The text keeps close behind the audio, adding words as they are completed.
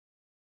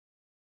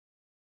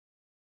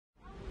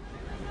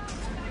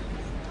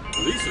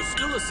Police are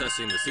still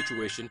assessing the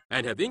situation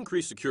and have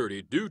increased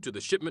security due to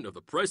the shipment of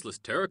the priceless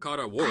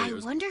terracotta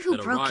warriors who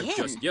that broke arrived in.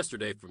 just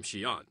yesterday from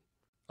Xi'an.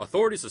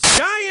 Authorities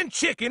Giant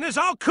chicken is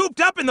all cooped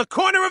up in the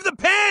corner of the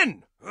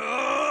pen! And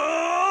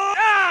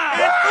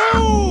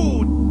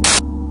food!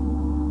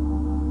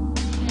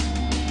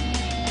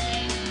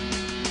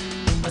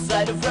 A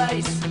side of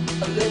rice,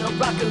 a little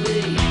broccoli,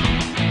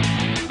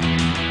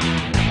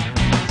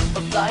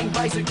 a flying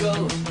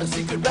bicycle, a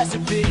secret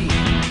recipe.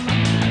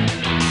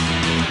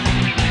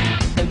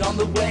 And on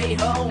the way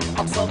home,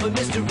 I'll solve a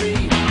mystery.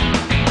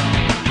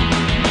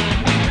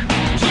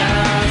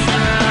 Just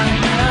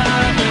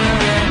another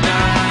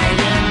night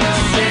in the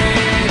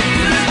city.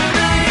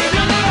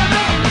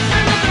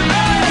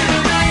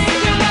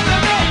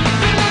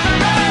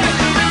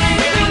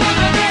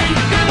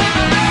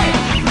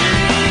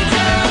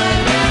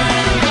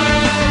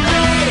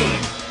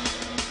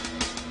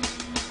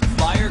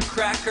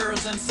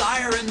 Firecrackers and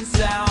siren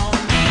sound.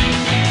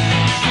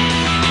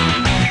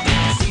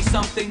 See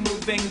something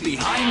moving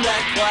behind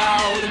that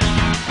cloud.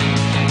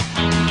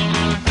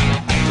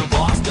 The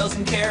boss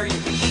doesn't care, you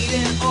can eat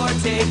it or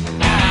take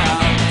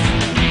out.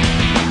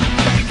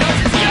 Because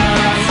it's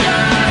just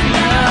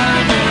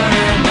another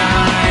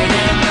night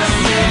in the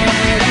city.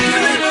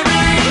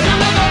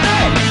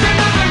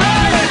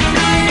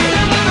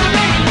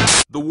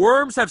 The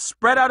worms have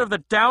spread out of the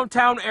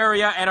downtown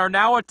area and are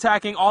now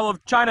attacking all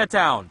of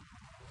Chinatown.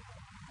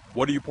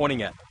 What are you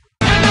pointing at?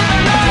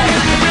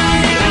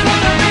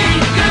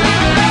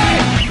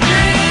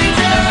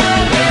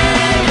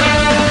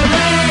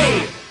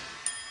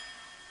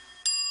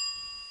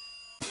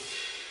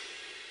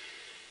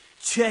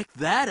 Check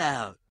that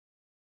out.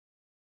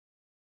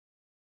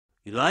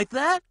 You like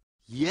that?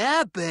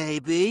 Yeah,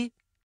 baby.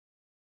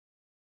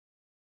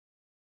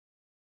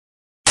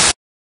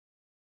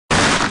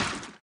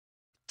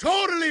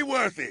 Totally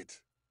worth it!